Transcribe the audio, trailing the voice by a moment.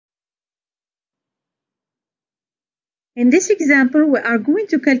In this example, we are going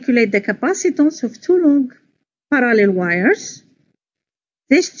to calculate the capacitance of two long parallel wires.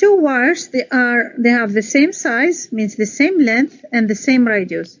 These two wires, they have the same size, means the same length and the same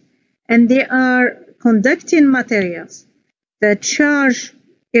radius, and they are conducting materials. The charge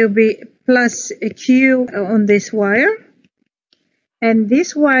will be plus Q on this wire, and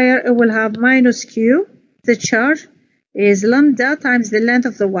this wire will have minus Q. The charge is lambda times the length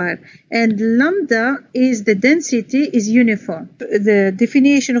of the wire, and lambda is the density is uniform. The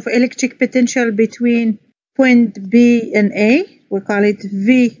definition of electric potential between point B and A, we call it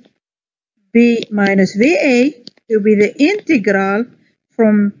VB minus VA, will be the integral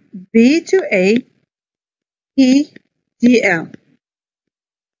from B to A E dl.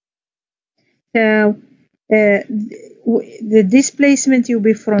 So the displacement will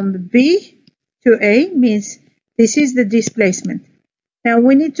be from B to A, means this is the displacement. Now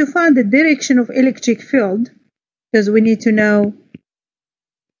we need to find the direction of electric field, because we need to know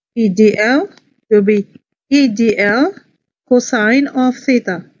E dl will be E dl cosine of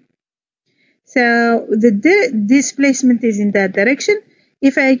theta. So the displacement is in that direction.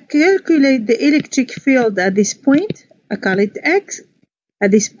 If I calculate the electric field at this point, I call it X.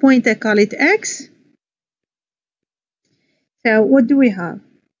 At this point, I call it X. So what do we have?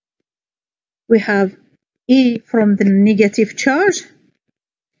 We have E from the negative charge.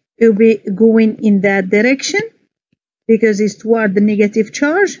 It will be going in that direction because it's toward the negative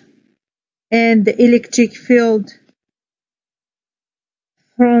charge. And the electric field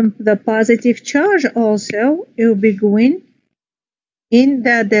from the positive charge also, it will be going in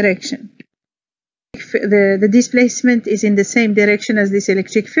that direction. The displacement is in the same direction as this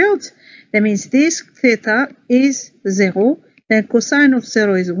electric field. That means this theta is 0, and cosine of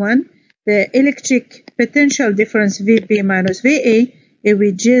 0 is 1. The electric potential difference VB minus VA, it will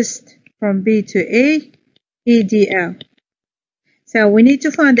be just from B to A, E dl. So we need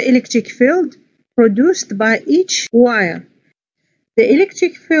to find the electric field produced by each wire. The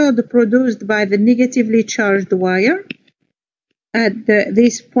electric field produced by the negatively charged wire, at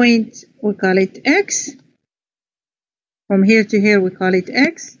this point we call it X. From here to here we call it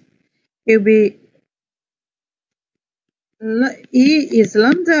X. It will be E is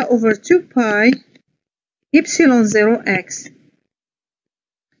lambda over 2 pi epsilon 0 X.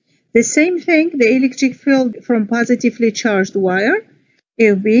 The same thing, the electric field from positively charged wire, it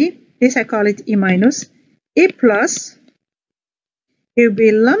will be, this I call it E minus, E plus, it will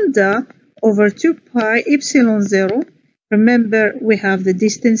be lambda over 2 pi epsilon 0. Remember, we have the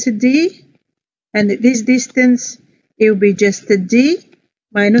distance d, and this distance, it will be just d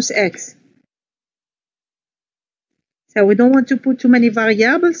minus x. So we don't want to put too many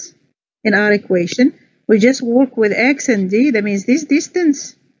variables in our equation. We just work with x and d. That means this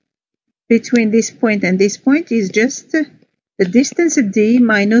distance between this point and this point is just the distance d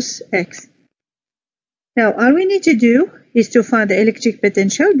minus x. Now, all we need to do is to find the electric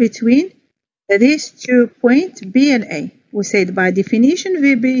potential between these 2 points B and A. We said by definition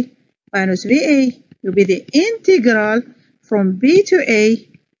VB minus VA will be the integral from B to A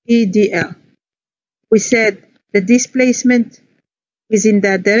E dl. We said the displacement is in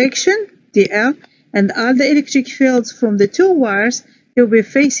that direction, dl, and all the electric fields from the two wires will be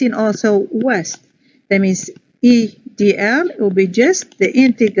facing also west. That means E dl will be just the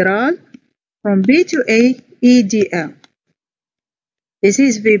integral from B to A E dl. This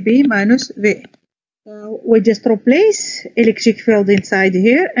is VB minus VA. So we just replace electric field inside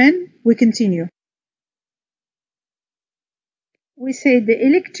here and we continue. We say the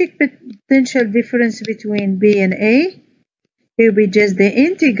electric potential difference between B and A will be just the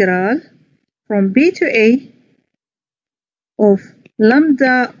integral from B to A of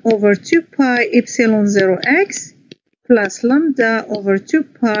lambda over 2 pi epsilon 0 x plus lambda over 2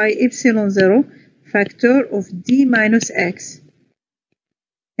 pi epsilon 0 factor of d minus x.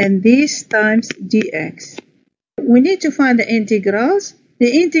 And this times dx. We need to find the integrals.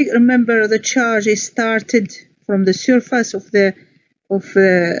 Remember, the charge is started from the surface of the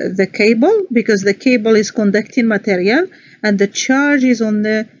cable, because the cable is conducting material, and the charge is on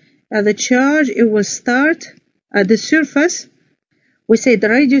the charge. It will start at the surface. We say the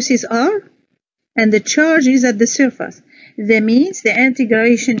radius is r, and the charge is at the surface. That means the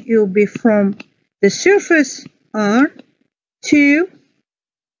integration will be from the surface r to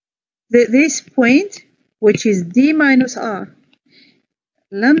this point, which is d minus r,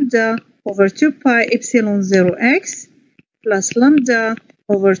 lambda over 2 pi epsilon 0 x plus lambda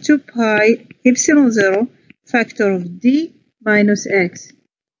over 2 pi epsilon 0 factor of d minus x.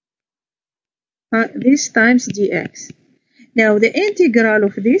 This times dx. Now the integral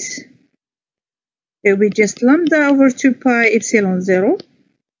of this It will be just lambda over 2 pi epsilon 0,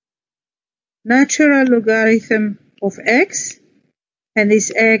 natural logarithm of x, and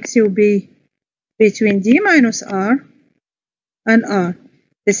this x will be between d minus r and r.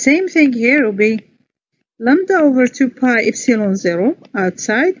 The same thing here will be lambda over 2 pi epsilon 0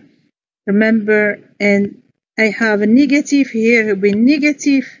 outside. Remember, and I have a negative here, it will be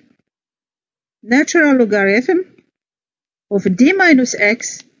negative natural logarithm of d minus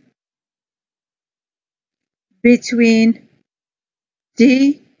x between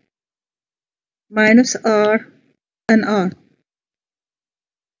d minus r and r. Okay,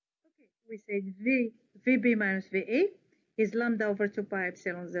 we said vb minus va is lambda over 2 pi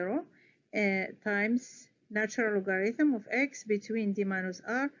epsilon 0 times natural logarithm of x between d minus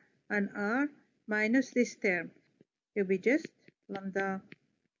r and r minus this term. It will be just lambda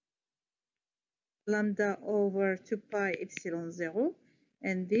over 2 pi epsilon 0,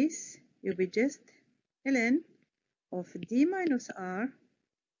 and this will be just ln of d minus r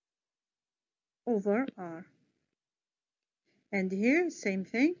over r. And here, same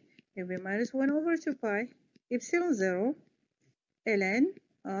thing, it will be minus 1 over 2 pi epsilon 0 ln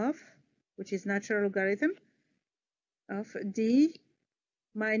of, which is natural logarithm of d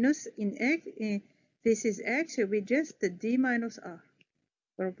minus in x, this is x, it will be just the d minus r.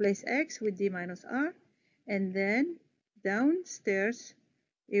 We'll replace x with d minus r, and then downstairs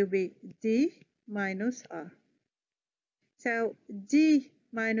it will be d minus r. So d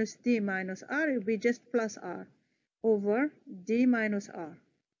minus r will be just plus r over d minus r.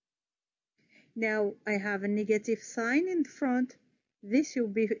 Now I have a negative sign in front. This will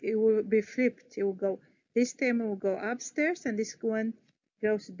be flipped. It will go, this term will go upstairs and this one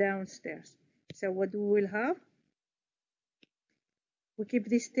goes downstairs. So what we will have? We keep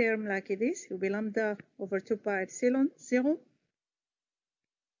this term like this. It will be lambda over 2 pi epsilon 0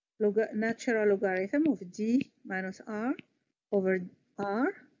 natural logarithm of d minus r over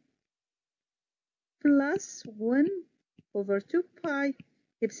r plus 1 over 2 pi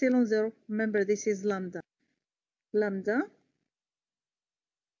epsilon 0. Remember, this is lambda. Lambda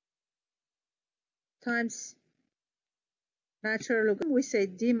times natural logarithm. We say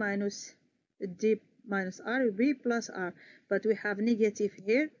d minus r will be plus r, but we have negative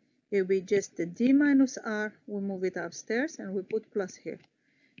here. It will be just the d minus r. We move it upstairs and we put plus here,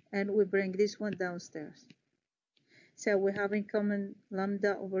 and we bring this one downstairs. So we have in common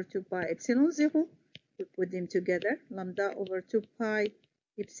lambda over 2 pi epsilon 0. We put them together, lambda over 2 pi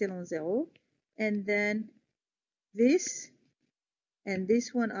epsilon 0, and then this and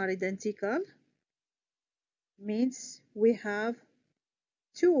this one are identical, means we have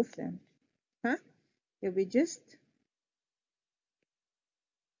two of them. It will be just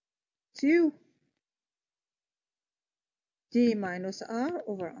 2 d minus r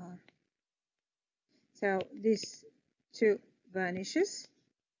over r. So this 2 vanishes.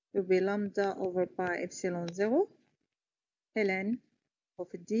 It will be lambda over pi epsilon 0 ln of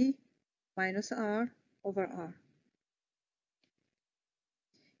d minus r over r.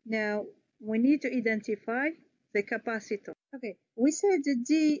 Now we need to identify the capacitor. Okay, we said that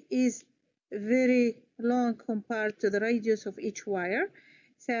d is very long compared to the radius of each wire.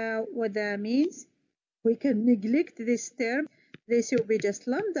 So what that means, we can neglect this term. This will be just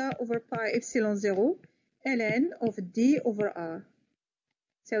lambda over pi epsilon 0 ln of d over r.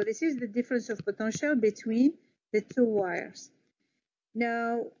 So this is the difference of potential between the two wires.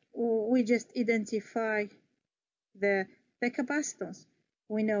 Now we just identify the capacitance.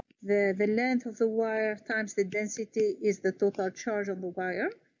 We know the length of the wire times the density is the total charge on the wire.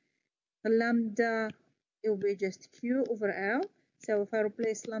 The lambda, it will be just q over l. So if I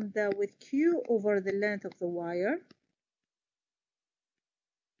replace lambda with q over the length of the wire,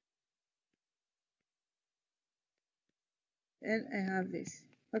 and I have this.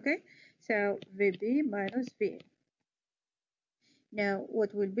 Okay, so VB minus VA. Now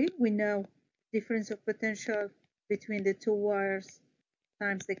what will be? We know difference of potential between the two wires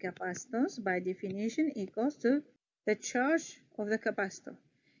times the capacitance by definition equals to the charge of the capacitor.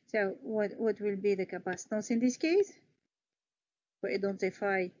 So what will be the capacitance in this case? We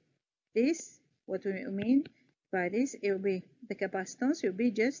identify this. What we mean by this, it will be the capacitance will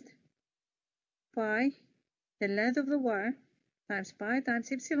be just pi, the length of the wire, times pi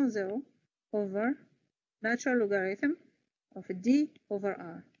times epsilon 0 over natural logarithm of d over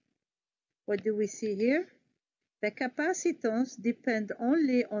r. What do we see here? The capacitance depends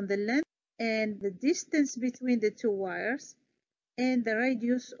only on the length and the distance between the two wires and the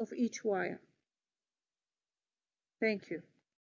radius of each wire. Thank you.